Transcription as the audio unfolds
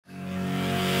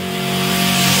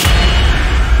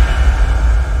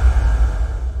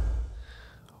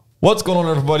What's going on,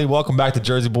 everybody? Welcome back to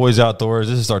Jersey Boys Outdoors.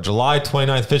 This is our July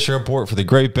 29th fishing report for the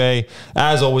Great Bay.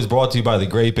 As always, brought to you by the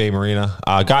Great Bay Marina.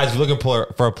 Guys, if you're looking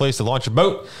for a place to launch your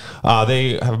boat,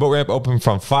 they have a boat ramp open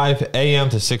from 5 a.m.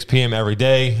 to 6 p.m. every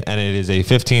day, and it is a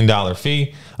 $15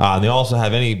 fee. They also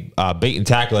have any bait and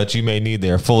tackle that you may need. They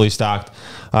are fully stocked.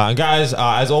 And guys,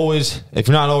 as always, if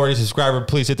you're not already a subscriber,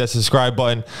 please hit that subscribe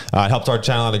button. It helps our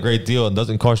channel out a great deal and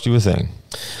doesn't cost you a thing.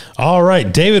 All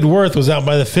right, David Worth was out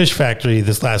by the fish factory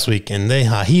this last week, and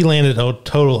he landed a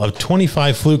total of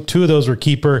 25 fluke. 2 of those were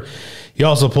keeper. He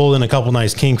also pulled in a couple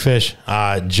nice kingfish.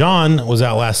 John was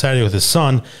out last Saturday with his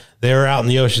son. They were out in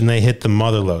the ocean. They hit the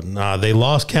mother load. They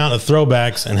lost count of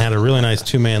throwbacks and had a really nice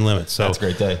 2-man limit. So that's a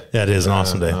great day. That is an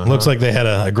awesome day. Looks like they had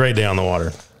a great day on the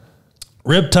water.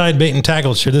 Riptide Bait and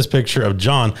Tackle shared this picture of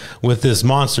John with this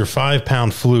monster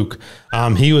 5-pound fluke.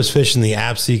 He was fishing the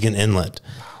Absecon Inlet.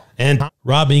 And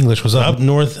Rob English was up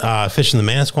north fishing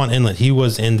the Manasquan Inlet. He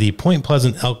was in the Point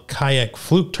Pleasant Elk Kayak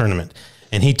Fluke Tournament,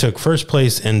 and he took first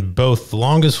place in both the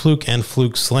longest fluke and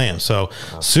fluke slam. So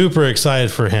super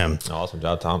excited for him. Awesome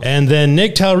job, Tom. And then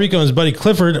Nick Talarico and his buddy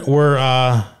Clifford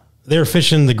were they were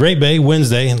fishing the Great Bay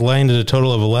Wednesday and landed a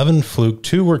total of 11 fluke.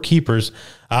 2 were keepers.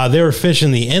 They were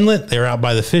fishing the inlet. They were out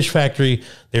by the fish factory.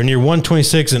 They were near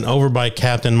 126 and over by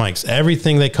Captain Mike's.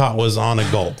 Everything they caught was on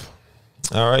a gulp.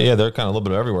 All right, yeah, they're kind of a little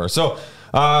bit everywhere. So,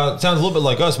 sounds a little bit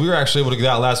like us. We were actually able to get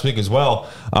out last week as well.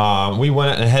 We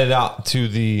went and headed out to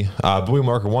the buoy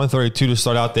marker 132 to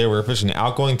start out there. We were fishing the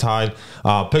outgoing tide.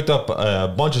 Picked up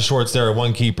a bunch of shorts there at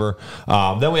 1 keeper.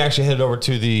 Then we actually headed over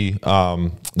to the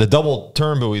double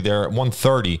turn buoy there at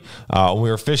 130. We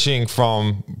were fishing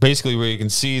from basically where you can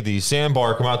see the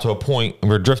sandbar come out to a point, and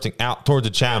we were drifting out towards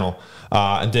the channel.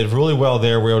 And did really well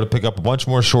there. We were able to pick up a bunch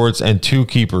more shorts and 2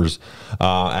 keepers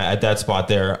at that spot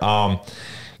there.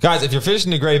 Guys, if you're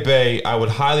fishing the Great Bay, I would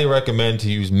highly recommend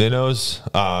to use minnows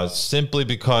simply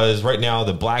because right now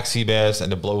the black sea bass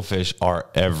and the blowfish are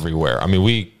everywhere. I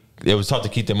mean, it was tough to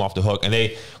keep them off the hook. And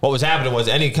what was happening was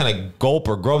any kind of gulp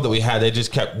or grub that we had, they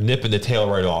just kept nipping the tail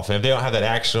right off. And if they don't have that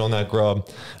action on that grub,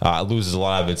 it loses a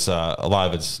lot of its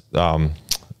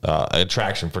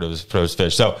attraction for those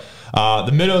fish. So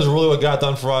the minnows are really what got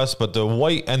done for us, but the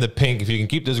white and the pink, if you can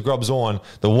keep those grubs on,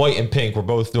 the white and pink were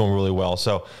both doing really well.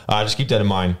 So just keep that in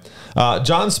mind.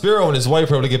 John Spiro and his wife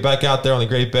were able to get back out there on the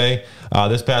Great Bay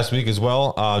this past week as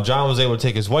well. John was able to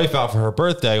take his wife out for her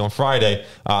birthday on Friday.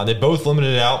 They both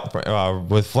limited it out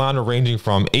with flounder ranging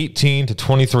from 18 to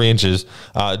 23 inches.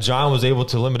 John was able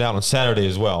to limit out on Saturday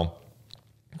as well.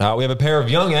 We have a pair of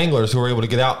young anglers who were able to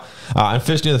get out and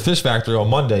fish near the fish factory on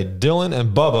Monday. Dylan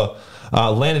and Bubba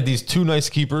landed these 2 nice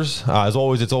keepers. As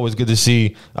always, it's always good to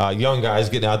see young guys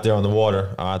getting out there on the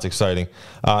water. That's exciting.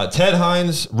 Ted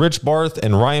Hines, Rich Barth,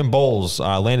 and Ryan Bowles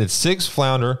landed 6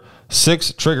 flounder,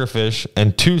 6 triggerfish,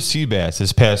 and 2 sea bass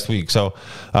this past week. So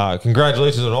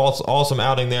congratulations on an awesome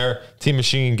outing there. Team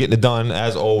Machine getting it done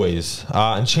as always.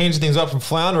 And changing things up from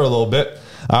flounder a little bit,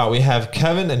 we have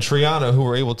Kevin and Triana who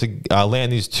were able to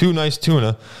land these 2 nice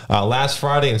tuna last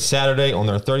Friday and Saturday on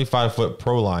their 35-foot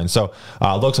pro line. So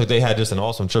looks like they had just an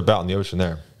awesome trip out in the ocean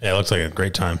there. Yeah, it looks like a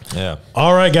great time. Yeah.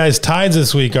 All right, guys, tides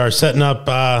this week are setting up.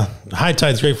 High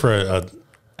tide's great for a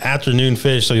afternoon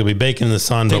fish, so you'll be baking in the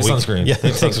sun. Take sunscreen. Yeah,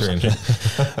 take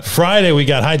sunscreen. Friday, we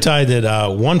got high tide at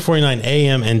 1:49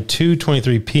 a.m. and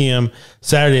 2:23 p.m.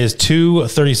 Saturday is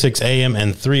 2:36 a.m.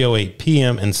 and 3:08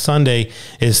 p.m. And Sunday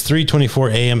is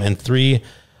 3:24 a.m. and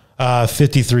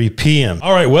 3:53 p.m.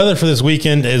 All right, weather for this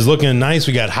weekend is looking nice.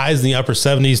 We got highs in the upper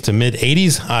 70s to mid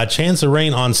 80s. Chance of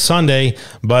rain on Sunday,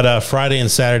 but Friday and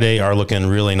Saturday are looking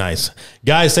really nice.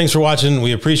 Guys, thanks for watching.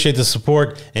 We appreciate the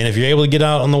support. And if you're able to get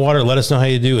out on the water, let us know how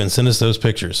you do and send us those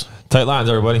pictures. Tight lines,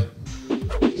 everybody.